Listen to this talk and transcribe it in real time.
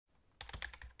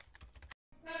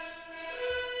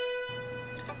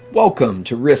Welcome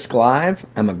to Risk Live.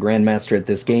 I'm a Grandmaster at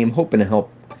this game, hoping to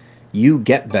help you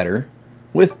get better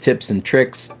with tips and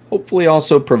tricks, hopefully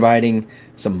also providing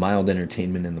some mild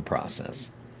entertainment in the process.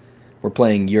 We're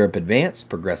playing Europe Advanced,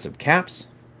 Progressive Caps,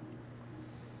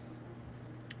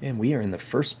 and we are in the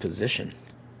first position.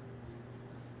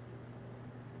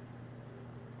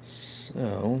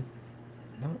 So,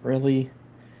 not really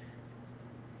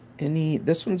any...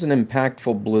 This one's an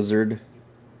impactful blizzard.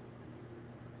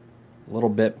 A little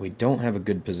bit. We don't have a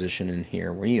good position in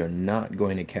here. We are not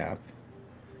going to cap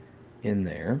in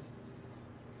there.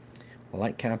 I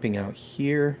like capping out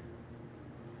here.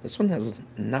 This one has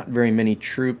not very many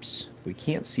troops. We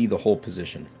can't see the whole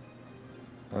position.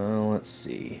 Let's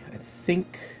see. I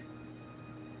think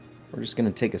we're just going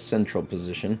to take a central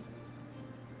position.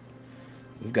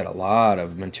 We've got a lot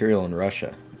of material in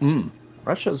Russia.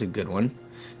 Russia's a good one.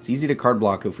 It's easy to card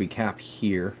block if we cap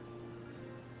here.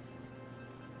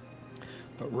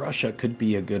 But Russia could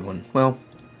be a good one. Well,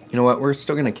 you know what? We're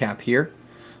still going to cap here.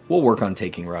 We'll work on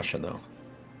taking Russia, though.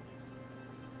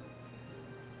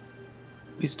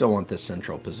 We still want this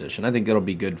central position. I think it'll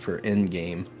be good for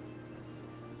endgame.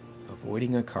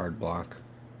 Avoiding a card block.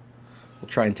 We'll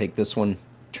try and take this one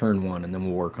turn one, and then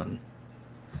we'll work on...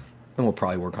 Then we'll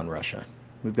probably work on Russia.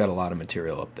 We've got a lot of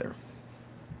material up there.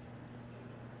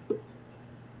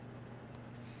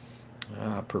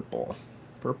 Purple.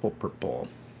 Purple, purple.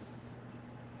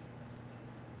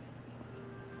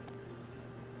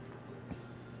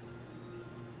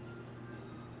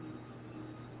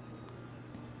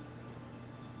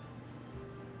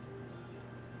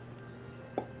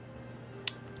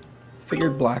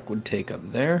 Figured black would take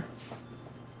up there.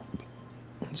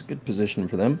 It's a good position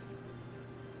for them.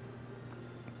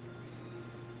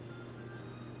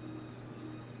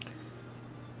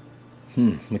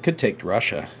 We could take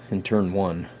Russia in turn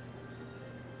 1.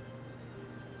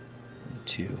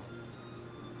 2,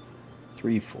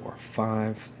 3, 4,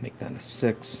 5. Make that a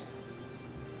 6.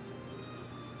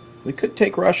 We could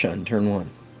take Russia in turn 1.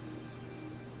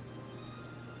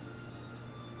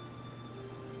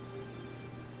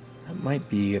 That might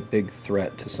be a big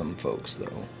threat to some folks,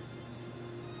 though.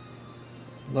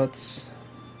 Let's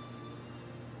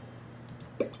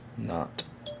not.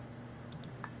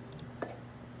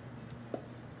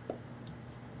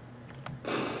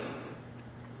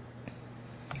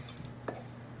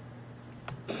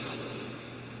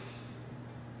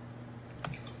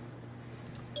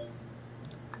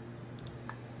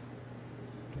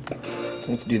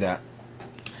 Let's do that.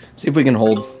 See if we can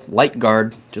hold light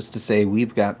guard just to say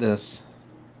we've got this.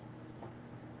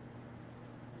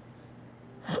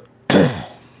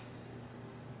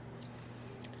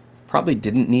 Probably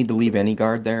didn't need to leave any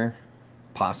guard there.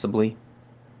 Possibly.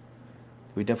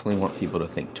 We definitely want people to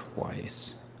think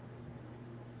twice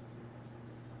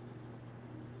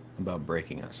about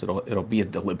breaking us. It'll be a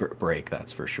deliberate break,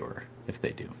 that's for sure, if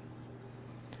they do.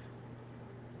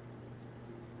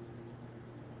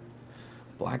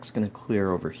 Black's going to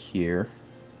clear over here.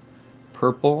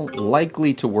 Purple,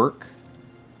 likely to work.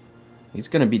 He's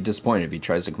going to be disappointed if he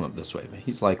tries to come up this way, but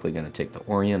he's likely going to take the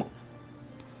Orient.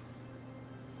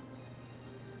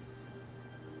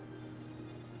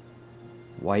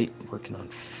 White working on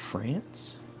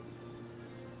France.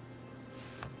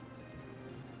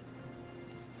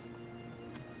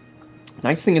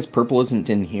 Nice thing is purple isn't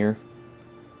in here.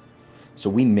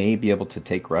 So we may be able to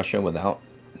take Russia without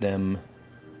them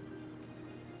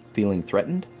feeling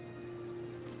threatened.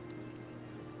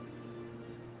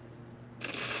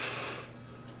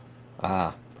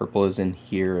 Purple is in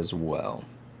here as well.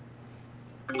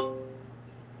 I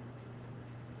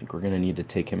think we're going to need to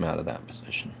take him out of that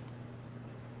position.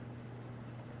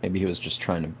 Maybe he was just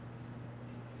trying to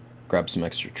grab some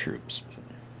extra troops.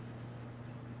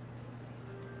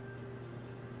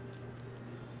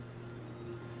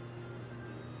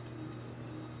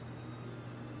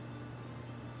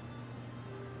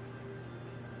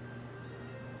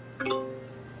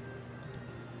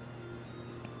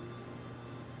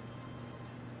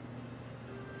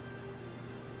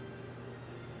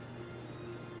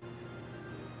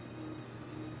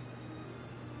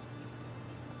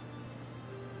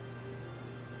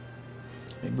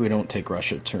 Maybe we don't take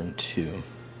Russia turn 2.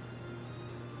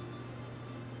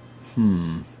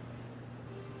 I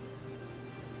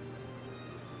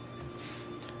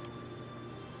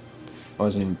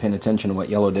wasn't even paying attention to what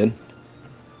yellow did.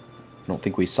 I don't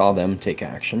think we saw them take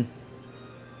action.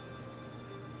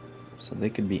 So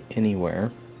they could be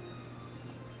anywhere.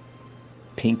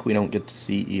 Pink we don't get to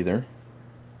see either.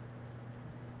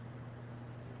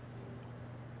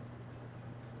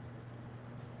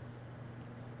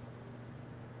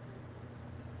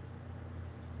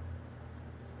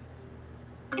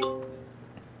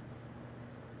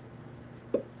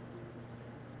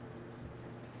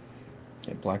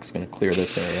 Black's going to clear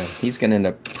this area. He's going to end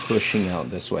up pushing out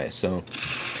this way, so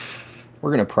we're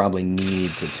going to probably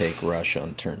need to take rush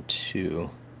on turn 2.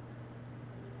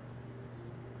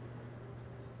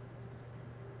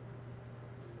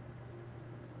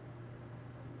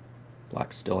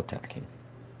 Black's still attacking.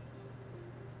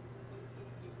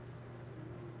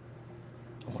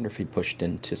 I wonder if he pushed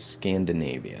into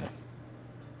Scandinavia.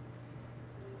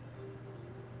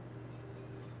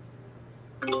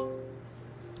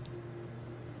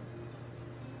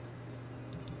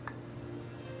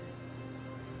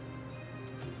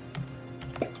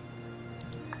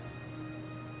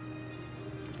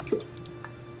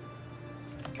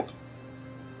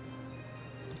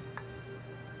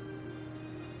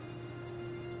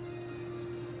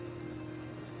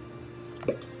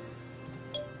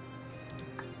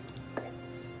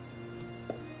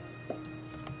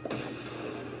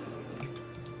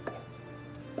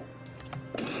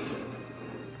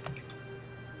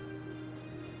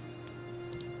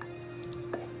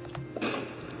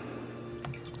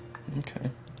 Okay.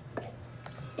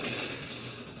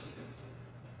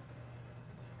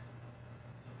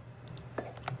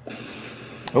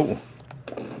 Oh,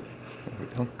 there we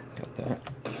go. Got that.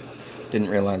 Didn't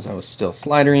realize I was still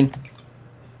slidering.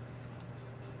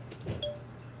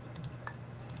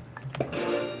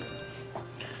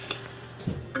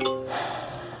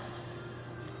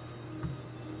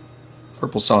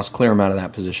 Purple sauce, clear them out of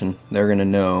that position. They're going to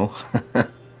know. I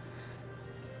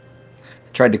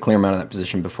tried to clear them out of that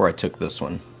position before I took this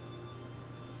one.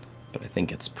 But I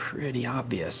think it's pretty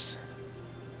obvious.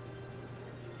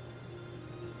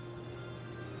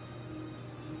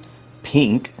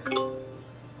 Pink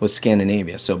was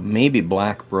Scandinavia, so maybe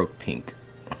black broke pink.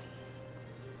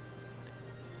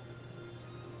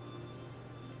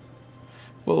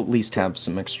 We'll at least have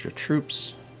some extra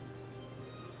troops.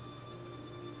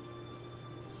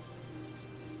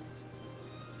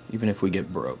 Even if we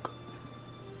get broke.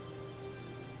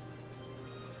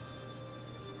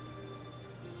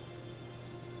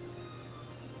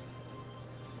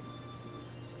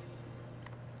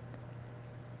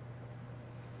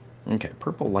 Okay,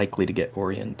 purple likely to get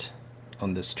Orient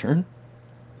on this turn.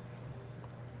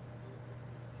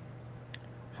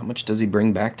 How much does he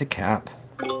bring back to cap?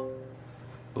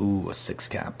 Ooh, a 6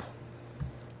 cap.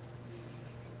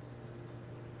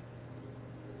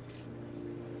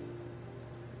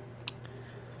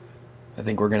 I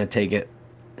think we're going to take it.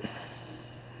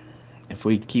 If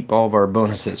we keep all of our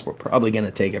bonuses, we're probably going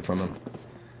to take it from him.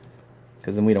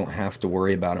 Because then we don't have to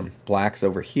worry about him. Black's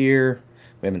over here.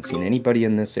 We haven't seen anybody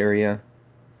in this area.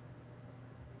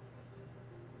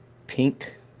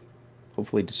 Pink,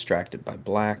 hopefully distracted by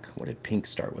black. What did pink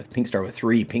start with? Pink started with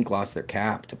 3. Pink lost their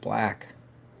cap to black.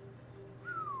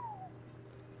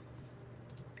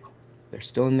 They're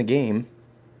still in the game.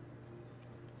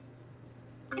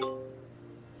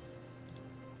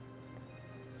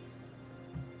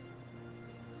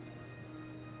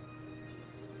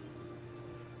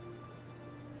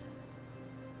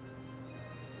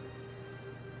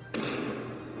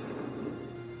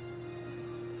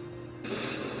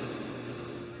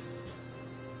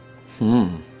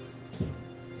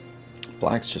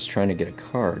 Black's just trying to get a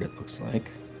card, it looks like.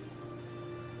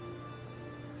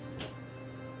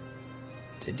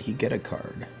 Did he get a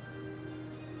card?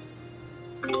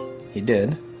 He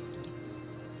did.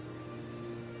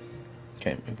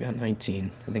 Okay, we've got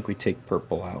 19. I think we take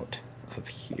purple out of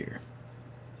here.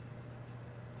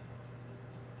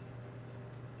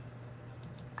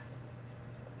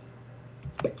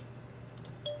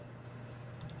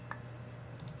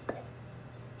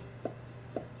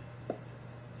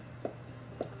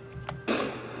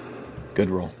 Good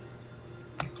roll.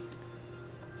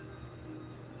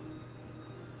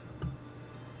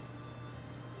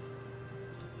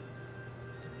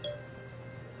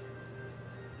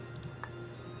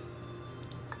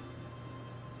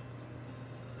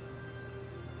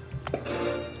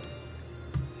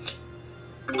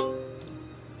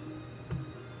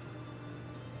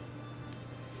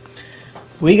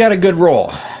 We got a good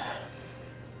roll.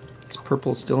 Is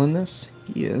purple still in this?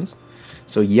 He is.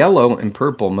 So yellow and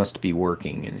purple must be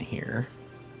working in here.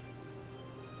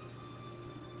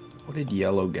 What did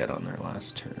yellow get on their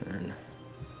last turn?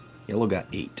 Yellow got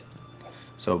 8.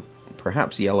 So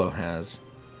perhaps yellow has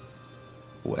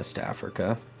West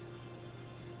Africa.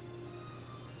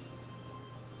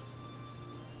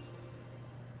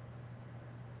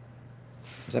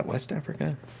 Is that West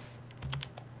Africa?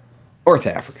 North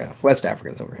Africa. West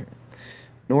Africa is over here.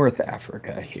 North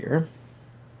Africa here.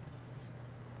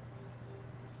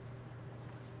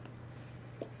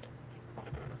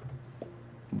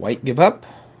 White give up.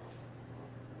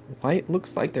 White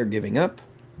looks like they're giving up.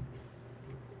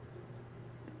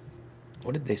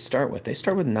 What did they start with? They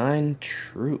start with 9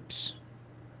 troops.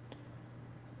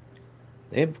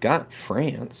 They've got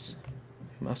France.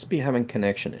 Must be having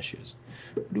connection issues.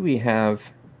 What do we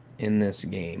have in this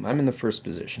game? I'm in the first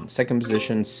position. Second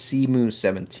position, Simu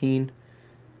 17.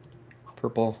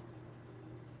 Purple.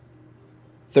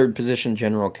 Third position,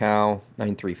 General Cow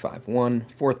 9351.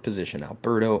 Fourth position,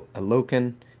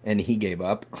 AlbertoAlokin, and he gave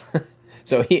up.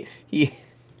 So he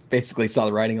basically saw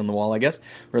the writing on the wall, I guess.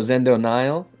 Rosendo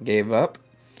Nihil gave up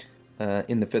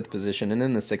in the 5th position, and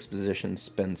in the 6th position,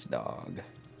 Spencedogg.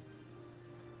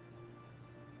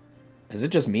 Is it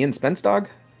just me and Spencedogg?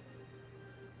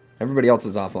 Everybody else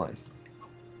is offline.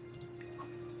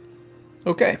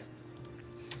 Okay.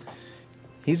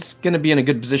 He's going to be in a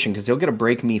good position because he'll get to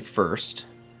break me first.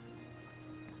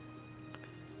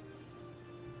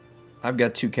 I've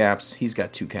got 2 caps. He's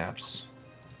got 2 caps.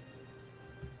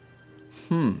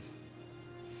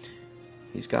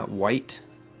 He's got white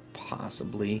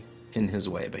possibly in his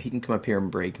way, but he can come up here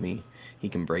and break me. He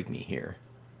can break me here.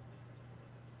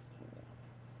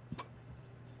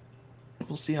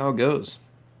 We'll see how it goes.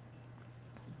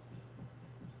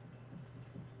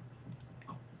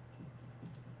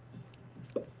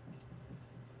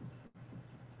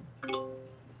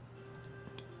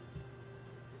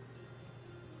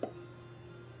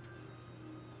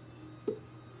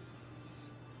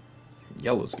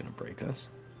 Yellow's going to break us.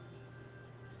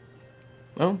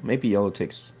 Oh, maybe yellow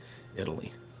takes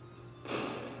Italy.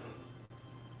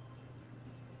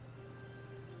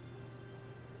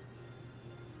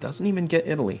 Doesn't even get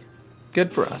Italy.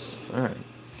 Good for us. All right.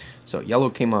 So yellow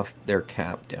came off their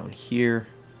cap down here.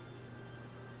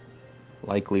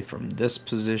 Likely from this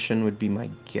position would be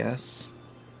my guess.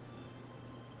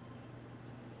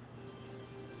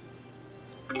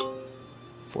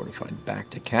 Fortified back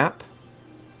to cap.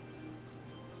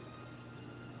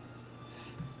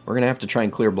 We're going to have to try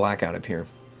and clear black out of here.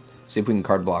 See if we can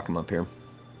card block him up here.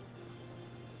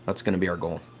 That's going to be our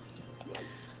goal.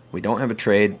 We don't have a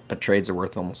trade. Trades are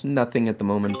worth almost nothing at the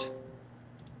moment.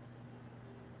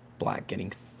 Black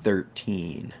getting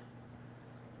 13.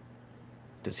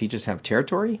 Does he just have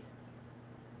territory?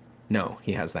 No,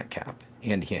 he has that cap.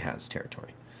 And he has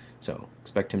territory. So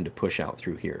expect him to push out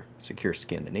through here. Secure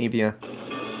Scandinavia.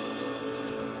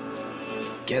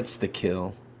 Gets the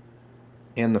kill.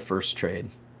 And the first trade.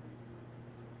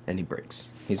 And he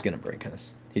breaks. He's going to break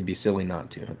us. He'd be silly not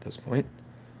to at this point.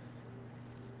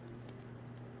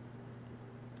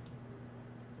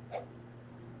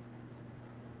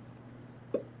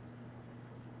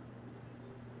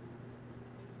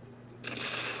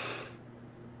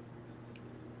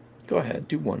 Go ahead,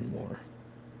 do one more.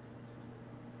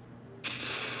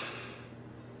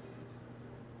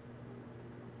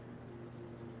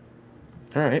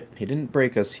 All right, he didn't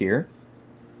break us here.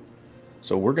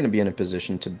 So we're going to be in a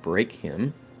position to break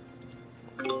him.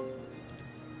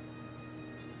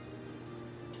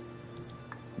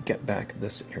 Get back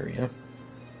this area.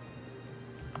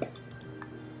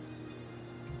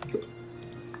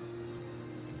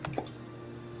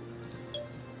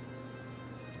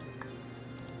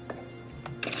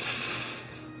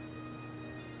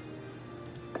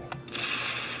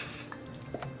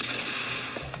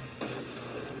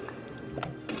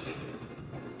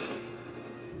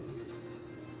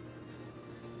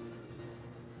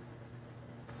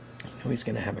 He's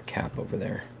going to have a cap over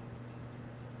there.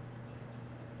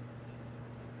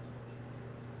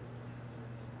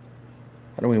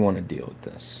 How do we want to deal with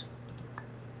this?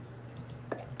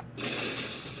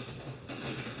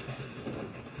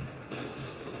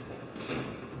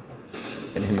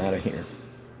 Get him out of here.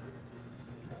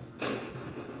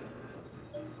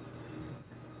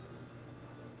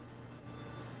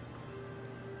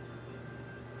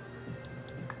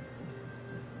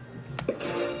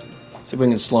 See if we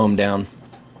can slow him down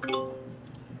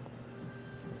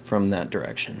from that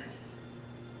direction.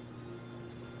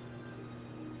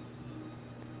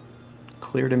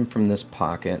 Cleared him from this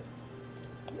pocket.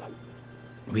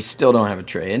 We still don't have a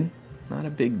trade. Not a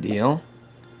big deal.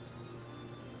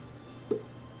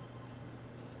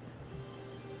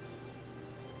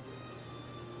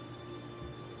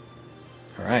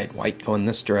 All right, white going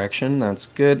this direction. That's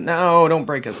good. No, don't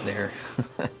break us there.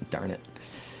 Darn it.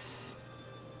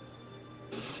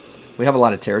 We have a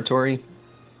lot of territory,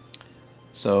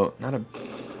 so not a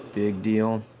big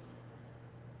deal,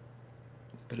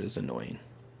 but it is annoying.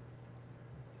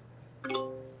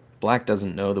 Black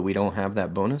doesn't know that we don't have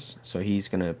that bonus, so he's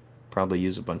going to probably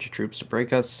use a bunch of troops to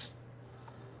break us,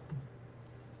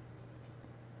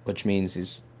 which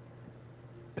means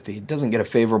if he doesn't get a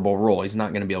favorable roll, he's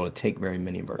not going to be able to take very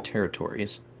many of our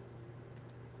territories.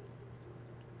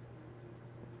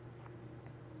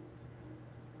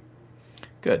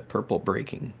 Good. Purple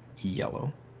breaking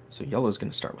yellow. So yellow is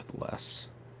going to start with less.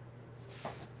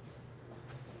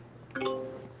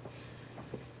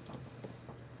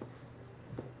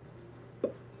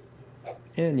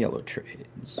 And yellow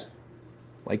trades.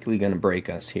 Likely going to break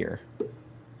us here.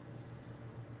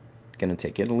 Going to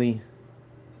take Italy.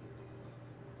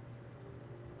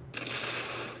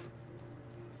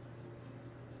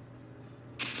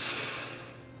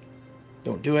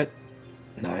 Don't do it.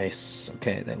 Nice.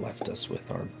 Okay, they left us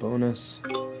with our bonus.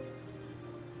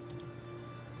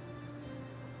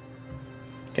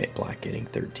 Okay, black getting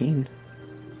 13.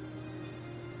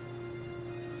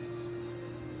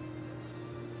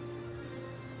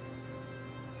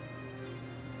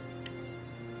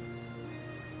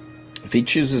 If he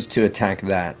chooses to attack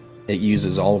that, it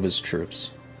uses all of his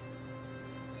troops.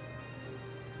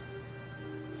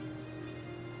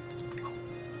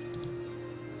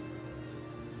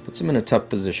 Puts him in a tough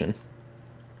position.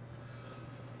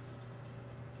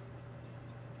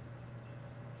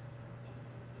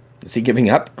 Is he giving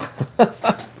up?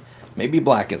 Maybe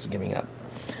black is giving up.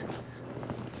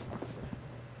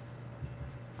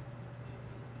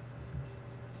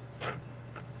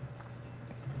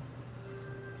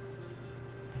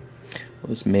 Well,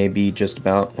 this may be just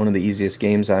about one of the easiest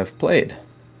games I've played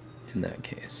in that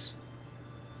case.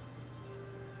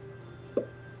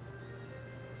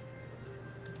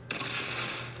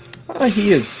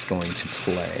 He is going to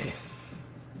play.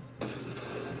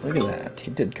 Look at that.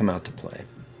 He did come out to play.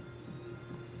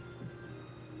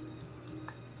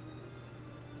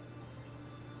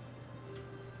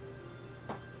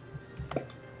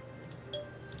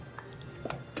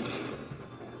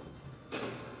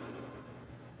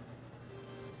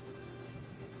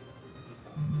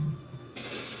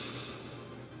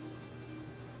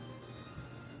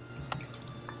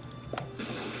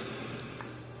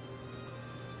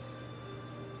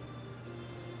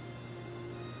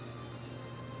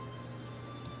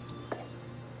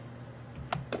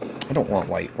 I don't want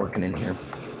white working in here,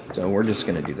 so we're just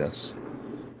going to do this.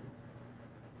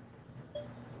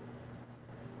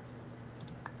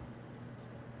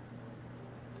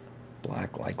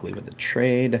 Black likely with a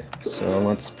trade, so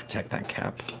let's protect that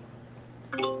cap.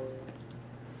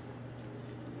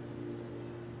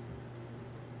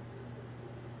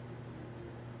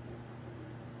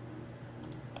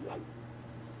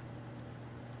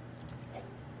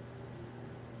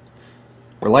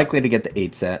 We're likely to get the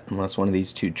 8 set unless one of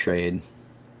these two trade.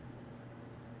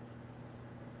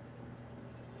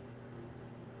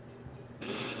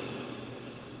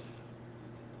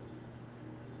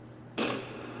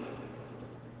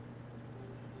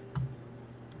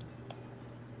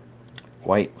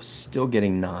 White was still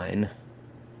getting 9.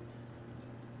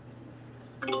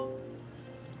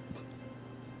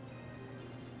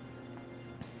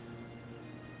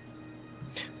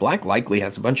 Black likely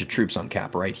has a bunch of troops on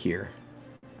cap right here.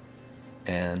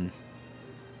 And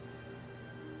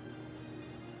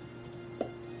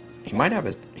he might have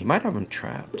him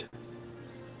trapped.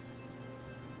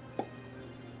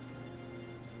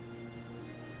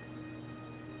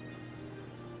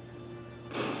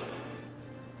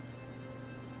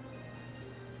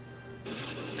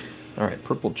 All right,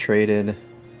 purple traded.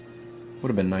 Would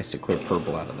have been nice to clear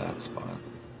purple out of that spot.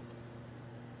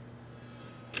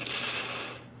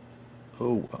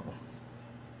 Oh well.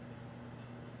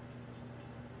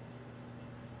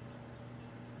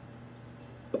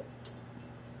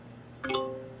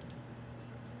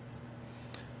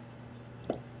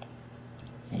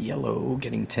 Yellow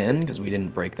getting 10 because we didn't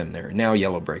break them there. Now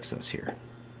yellow breaks us here.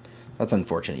 That's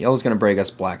unfortunate. Yellow's going to break us.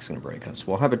 Black's going to break us.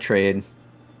 We'll have a trade.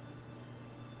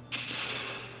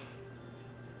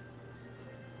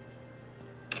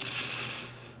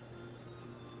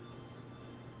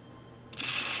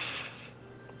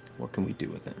 What can we do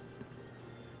with it?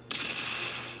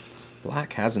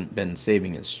 Black hasn't been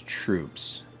saving his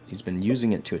troops. He's been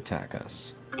using it to attack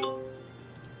us.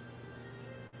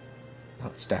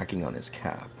 Not stacking on his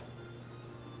cap.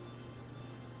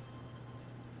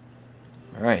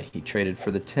 Alright, he traded for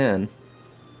the 10.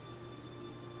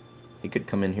 He could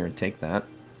come in here and take that.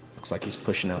 Looks like he's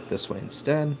pushing out this way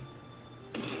instead.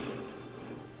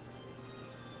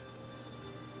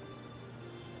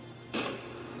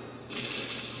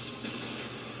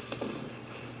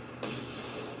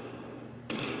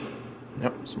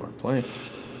 Yep, smart play.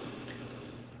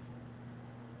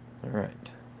 Alright.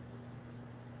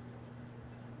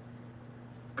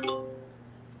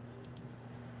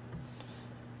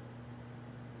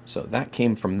 So that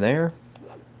came from there.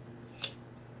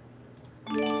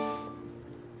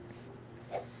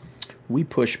 We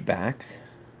push back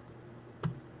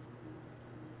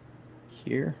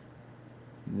here,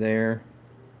 there,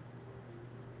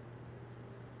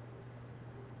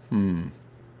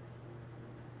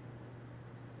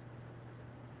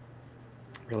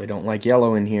 Really don't like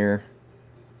yellow in here.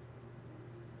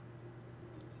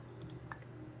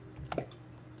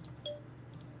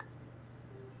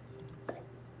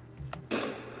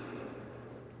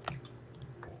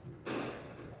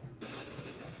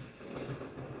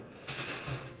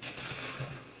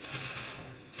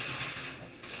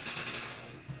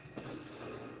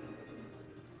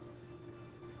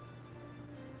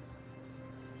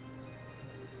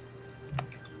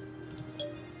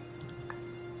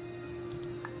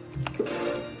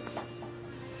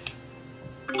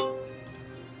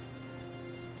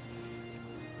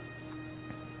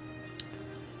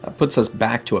 That puts us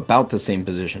back to about the same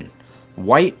position.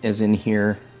 White is in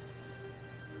here.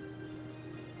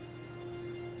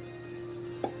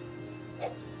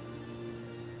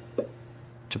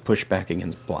 To push back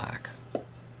against black.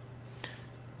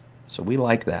 So we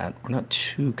like that. We're not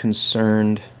too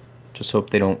concerned. Just hope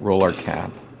they don't roll our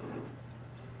cap.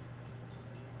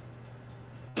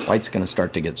 White's going to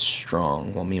start to get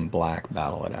strong while me and black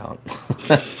battle it out.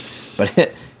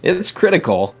 But it's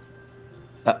critical.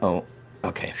 Uh-oh.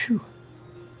 Okay. Phew.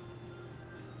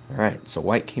 All right. So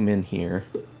white came in here.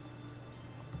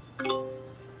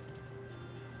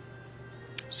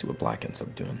 See what black ends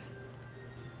up doing.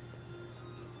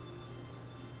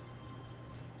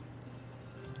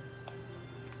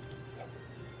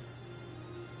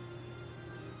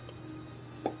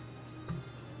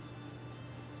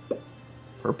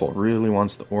 Purple really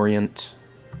wants the Orient.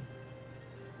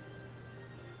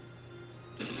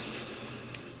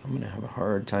 I'm going to have a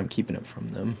hard time keeping it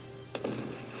from them.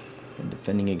 And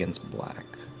defending against black.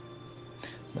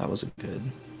 That was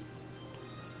good.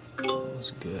 That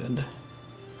was good.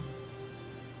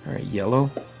 Alright,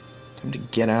 yellow. Time to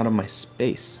get out of my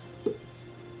space.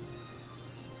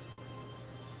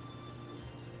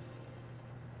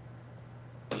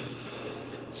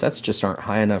 Sets just aren't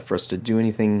high enough for us to do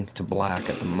anything to black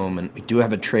at the moment. We do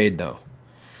have a trade, though.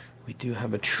 We do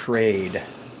have a trade.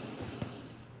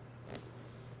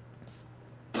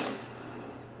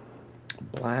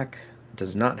 Black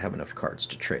does not have enough cards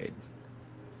to trade.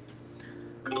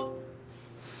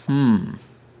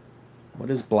 What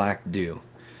does black do?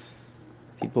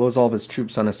 If he blows all of his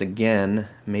troops on us again,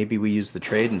 maybe we use the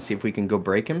trade and see if we can go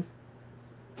break him?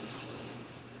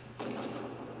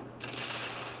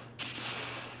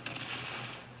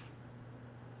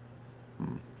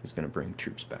 He's going to bring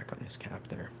troops back on his cap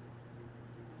there.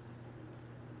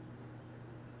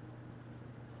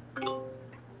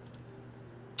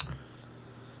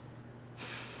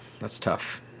 That's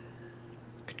tough.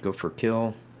 Could go for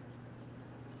kill.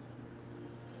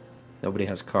 Nobody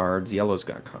has cards. Yellow's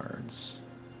got cards.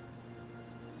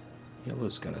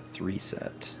 Yellow's got a 3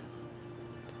 set.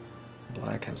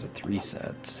 Black has a 3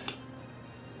 set.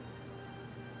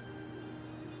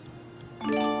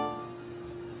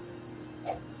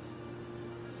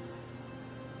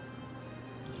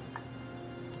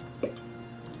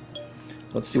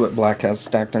 Let's see what black has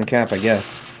stacked on cap, I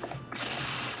guess.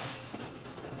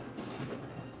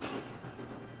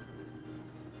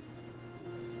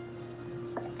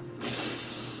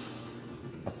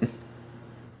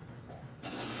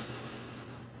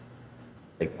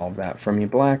 Take all that from you,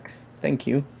 black. Thank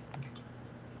you.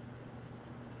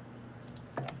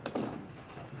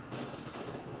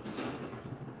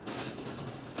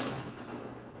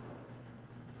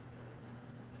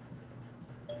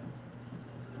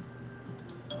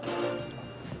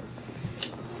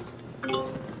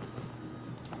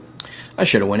 I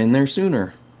should have went in there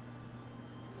sooner.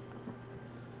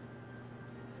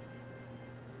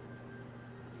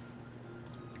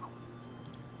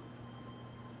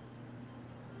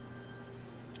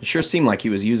 It sure seemed like he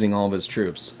was using all of his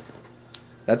troops.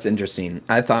 That's interesting.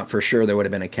 I thought for sure there would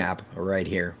have been a cap right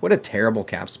here. What a terrible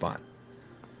cap spot.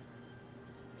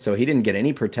 So he didn't get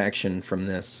any protection from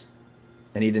this,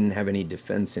 and he didn't have any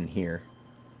defense in here.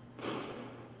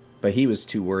 But he was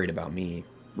too worried about me.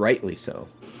 Rightly so.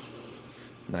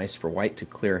 Nice for white to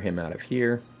clear him out of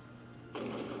here.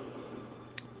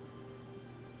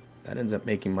 That ends up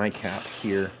making my cap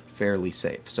here fairly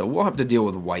safe. So we'll have to deal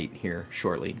with white here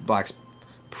shortly. Black's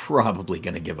probably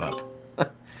going to give up.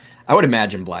 I would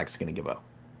imagine black's going to give up.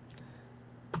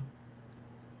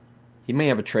 He may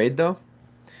have a trade, though.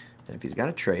 And if he's got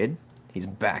a trade, he's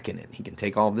back in it. He can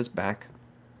take all of this back.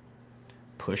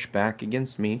 Push back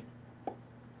against me.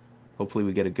 Hopefully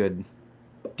we get a good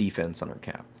defense on our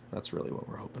cap. That's really what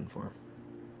we're hoping for.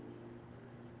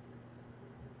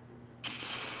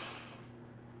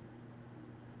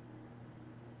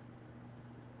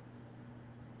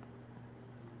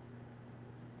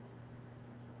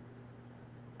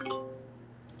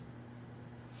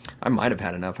 I might have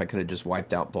had enough. I could have just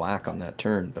wiped out black on that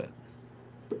turn, but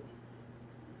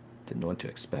didn't know what to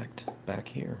expect back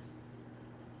here.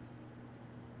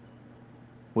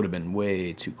 Would have been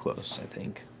way too close, I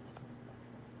think.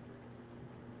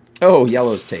 Oh,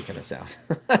 yellow's taking us out.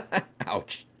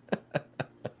 Ouch.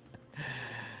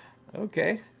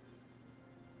 Okay.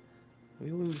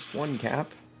 We lose one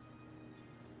cap.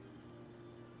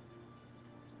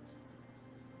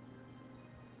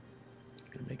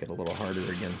 Gonna make it a little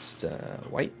harder against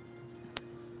white.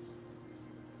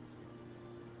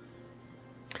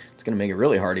 It's gonna make it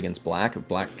really hard against black if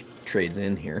black trades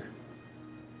in here.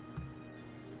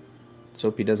 Let's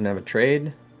hope he doesn't have a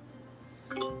trade.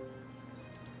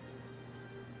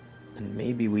 And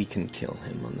maybe we can kill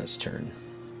him on this turn.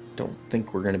 Don't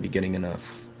think we're going to be getting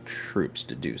enough troops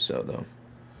to do so, though.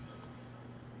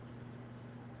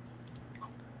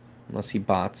 Unless he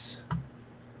bots,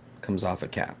 comes off a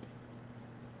cap.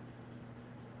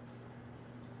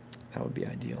 That would be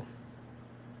ideal.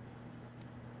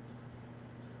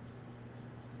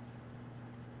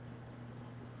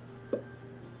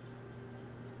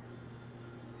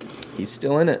 He's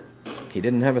still in it. He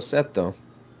didn't have a set, though.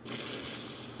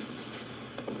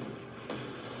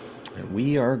 And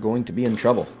we are going to be in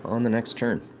trouble on the next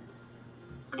turn.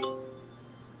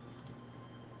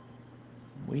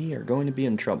 We are going to be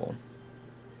in trouble.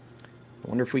 I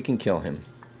wonder if we can kill him.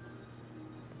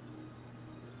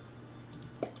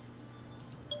 I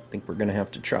think we're going to have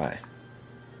to try.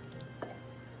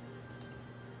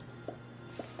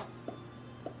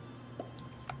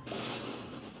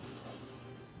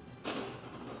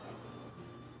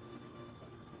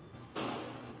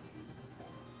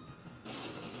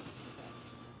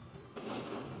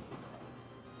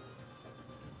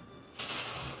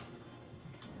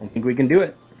 I don't think we can do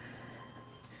it.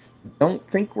 Don't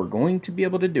think we're going to be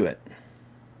able to do it.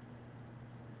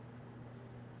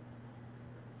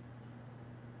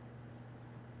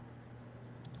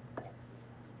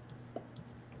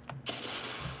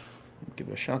 Give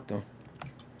it a shot, though.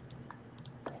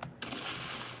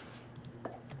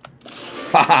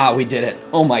 Haha, we did it.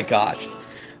 Oh my gosh.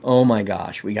 Oh my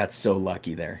gosh. We got so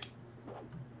lucky there.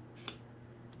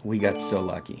 We got so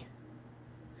lucky.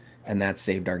 And that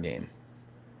saved our game.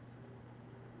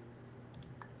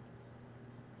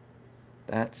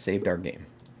 That saved our game.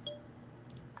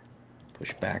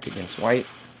 Push back against white.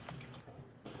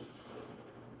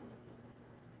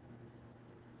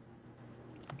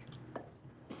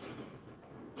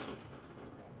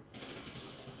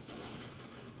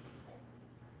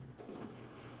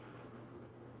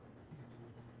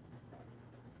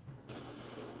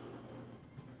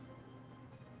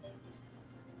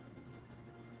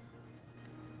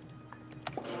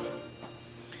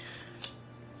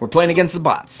 We're playing against the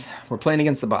bots. We're playing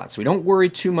against the bots. We don't worry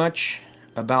too much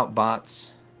about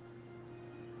bots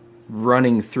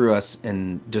running through us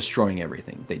and destroying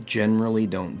everything. They generally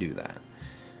don't do that.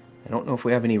 I don't know if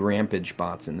we have any rampage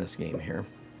bots in this game here.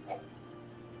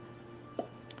 We'll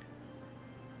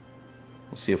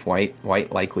see if white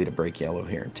likely to break yellow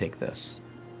here and take this.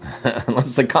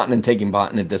 Unless the continent taking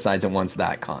bot and it decides it wants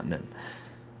that continent.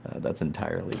 That's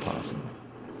entirely possible.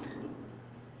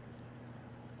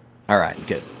 All right,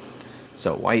 good.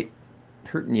 So white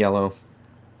hurting yellow.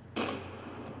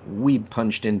 We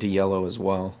punched into yellow as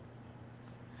well.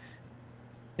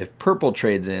 If purple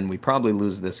trades in, we probably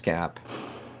lose this cap.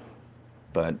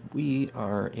 But we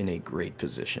are in a great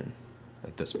position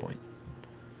at this point.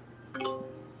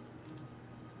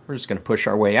 We're just going to push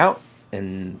our way out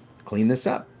and clean this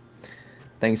up.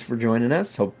 Thanks for joining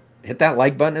us. Hit that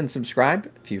like button and subscribe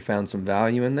if you found some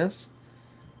value in this.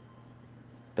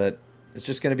 But it's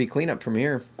just going to be cleanup from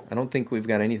here. I don't think we've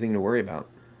got anything to worry about.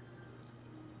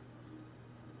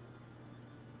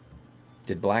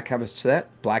 Did black have a set?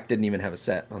 Black didn't even have a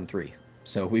set on 3.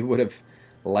 So we would have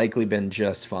likely been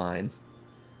just fine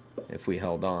if we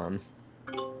held on.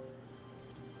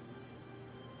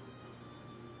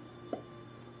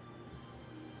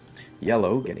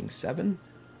 Yellow getting 7.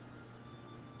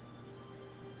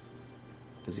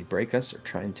 Does he break us or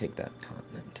try and take that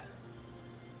continent?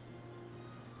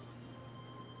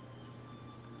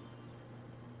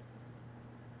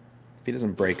 If he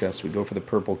doesn't break us, we go for the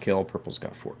purple kill. Purple's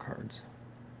got 4 cards.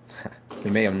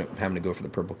 We may have having to go for the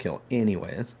purple kill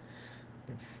anyways.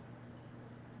 I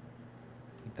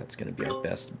think that's going to be our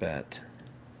best bet.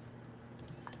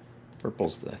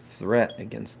 Purple's the threat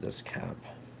against this cap.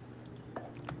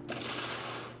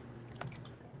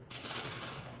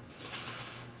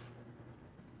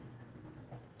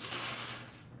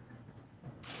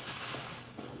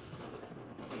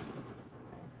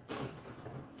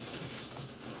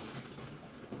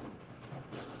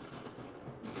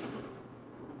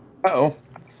 Uh-oh.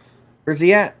 Where's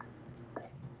he at?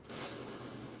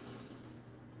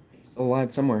 He's still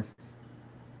alive somewhere.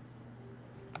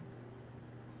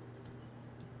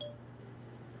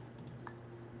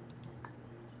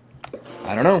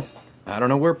 I don't know. I don't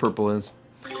know where purple is.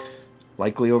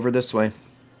 Likely over this way.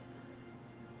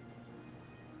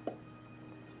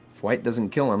 If white doesn't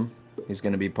kill him, he's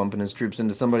going to be pumping his troops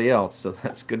into somebody else, so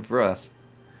that's good for us.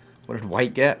 What did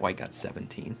white get? White got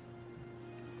 17.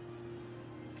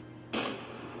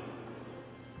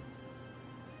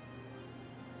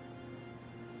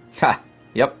 Ha!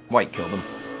 Yep, white killed him.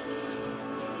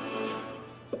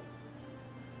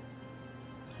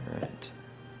 Alright.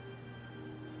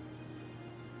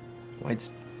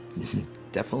 White's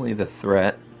definitely the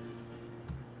threat.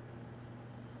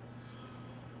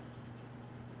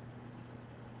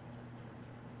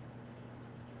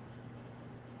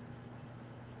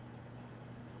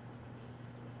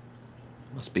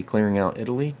 Must be clearing out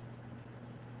Italy.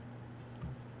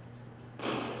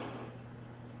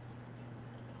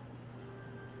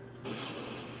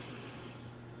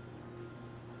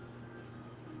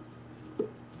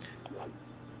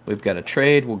 We've got a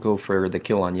trade. We'll go for the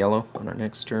kill on yellow on our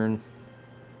next turn.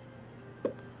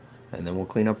 And then we'll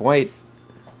clean up white.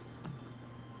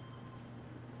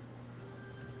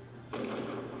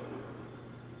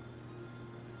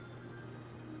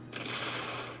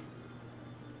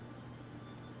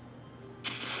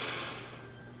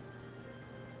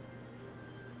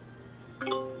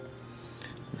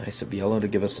 Nice of yellow to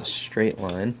give us a straight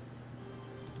line.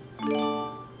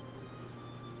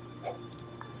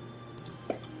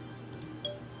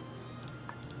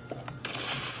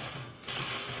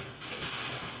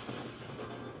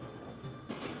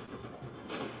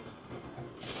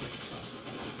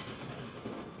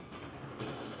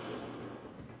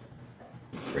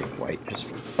 Great white just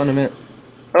for the fun of it.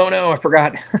 Oh no, I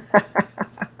forgot.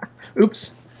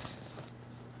 Oops.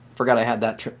 Forgot I had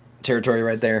that territory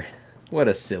right there. What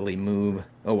a silly move.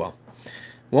 Oh well.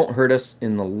 Won't hurt us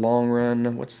in the long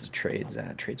run. What's the trades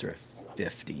at? Trades are at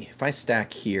 50. If I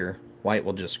stack here, white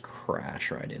will just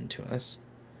crash right into us.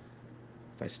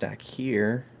 If I stack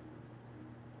here,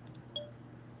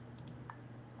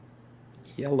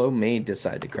 yellow may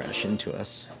decide to crash into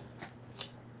us.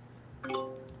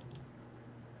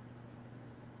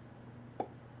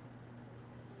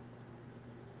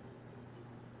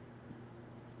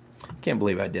 Can't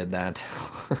believe I did that.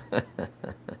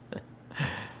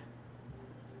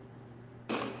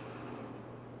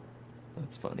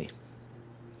 That's funny.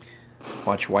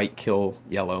 Watch white kill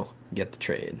yellow, get the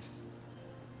trade.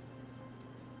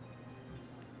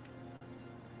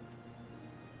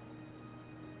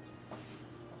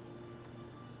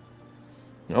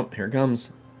 Nope, here it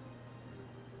comes.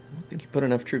 I don't think he put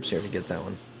enough troops here to get that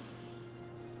one.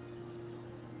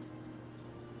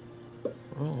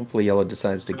 Well, hopefully yellow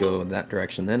decides to go that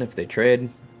direction then if they trade.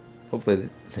 Hopefully,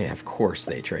 yeah, of course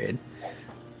they trade.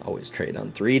 Always trade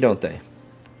on 3, don't they?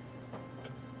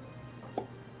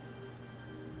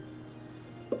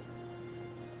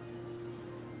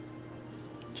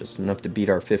 Just enough to beat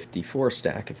our 54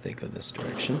 stack if they go this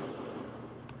direction.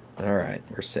 Alright,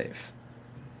 we're safe.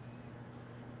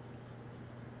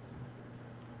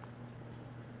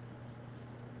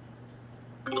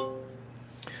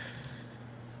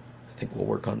 I think we'll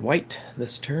work on white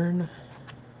this turn.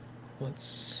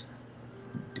 Let's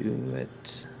do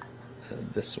it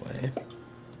this way.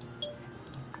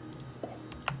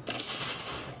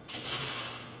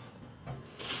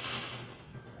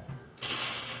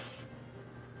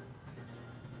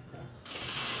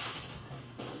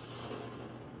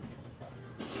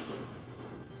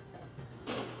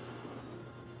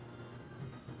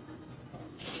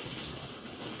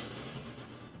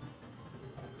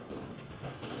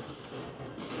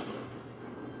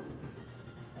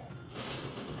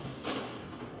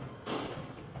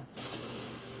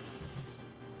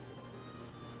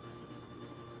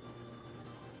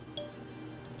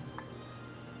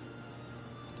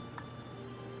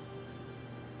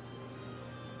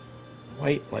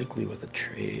 White likely with a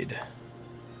trade.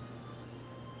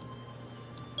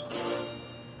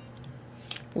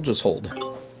 We'll just hold.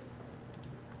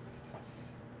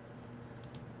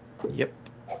 Yep.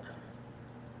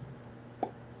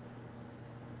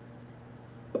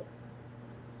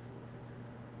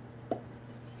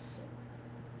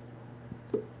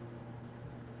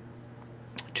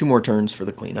 Two more turns for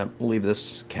the cleanup. We'll leave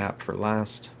this cap for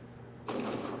last.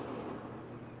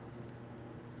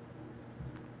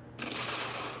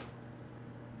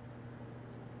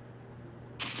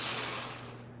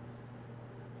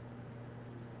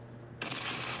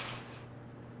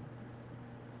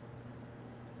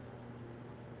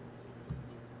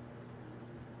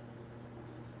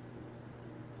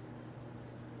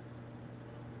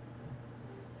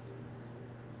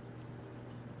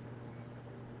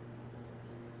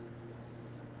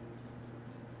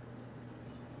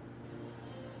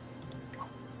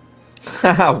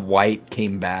 White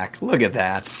came back. Look at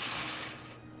that.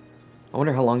 I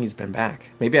wonder how long he's been back.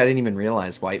 Maybe I didn't even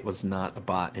realize White was not a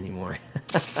bot anymore.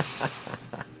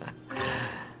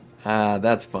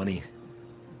 That's funny.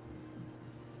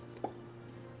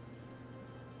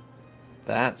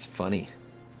 That's funny.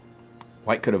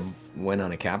 White could have went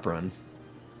on a cap run.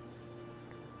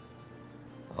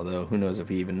 Although, who knows if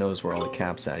he even knows where all the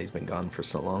cap's at. He's been gone for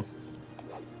so long.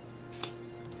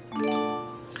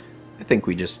 I think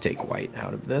we just take White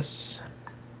out of this.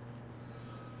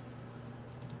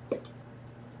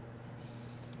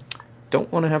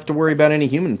 Don't want to have to worry about any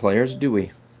human players, do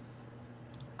we?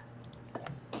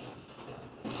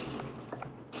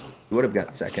 He would have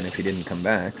got second if he didn't come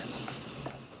back.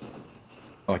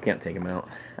 Oh, I can't take him out.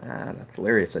 That's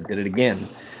hilarious. I did it again.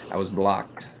 I was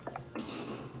blocked.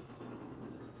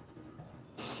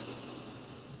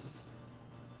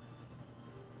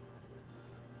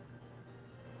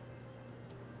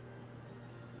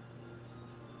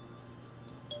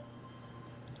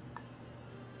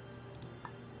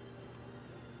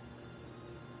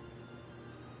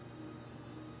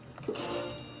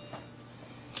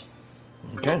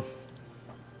 Okay.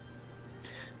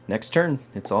 Next turn,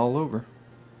 it's all over.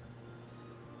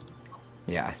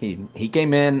 Yeah, he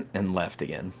came in and left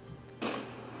again.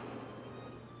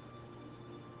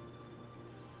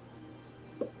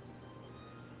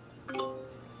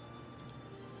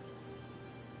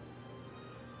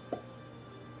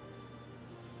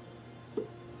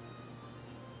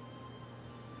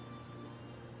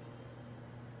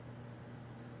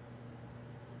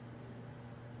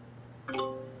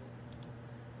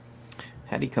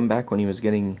 Had he come back when he was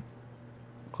getting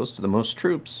close to the most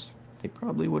troops, he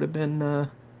probably would have been in a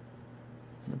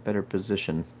better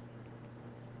position.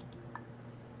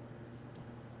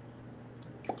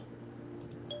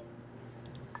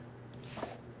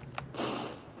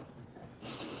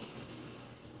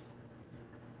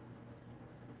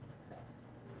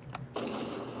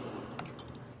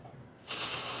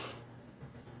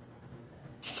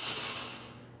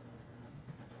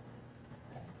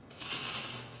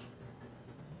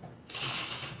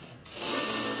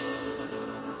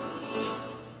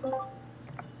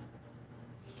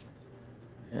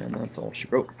 And that's all she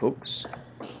wrote, folks.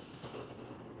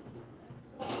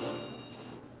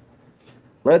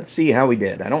 Let's see how we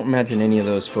did. I don't imagine any of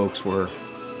those folks were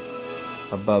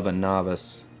above a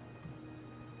novice.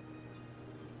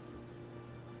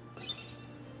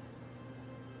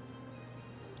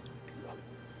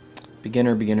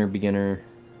 Beginner, beginner, beginner,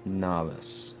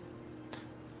 novice.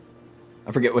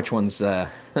 I forget which one's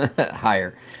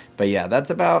higher. But yeah, that's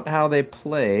about how they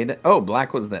played. Oh,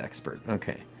 Black was the expert.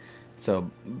 Okay.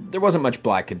 So there wasn't much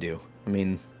Black could do. I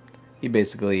mean, he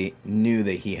basically knew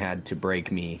that he had to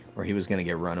break me or he was going to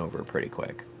get run over pretty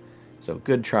quick. So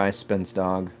good try,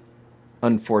 Spencedogg.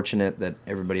 Unfortunate that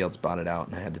everybody else bought it out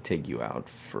and I had to take you out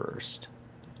first.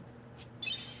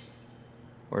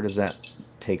 Where does that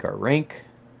take our rank?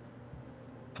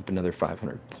 Up another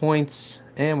 500 points.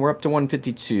 And we're up to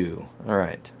 152. All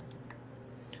right.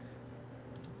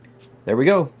 There we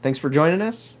go. Thanks for joining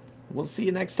us. We'll see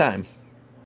you next time.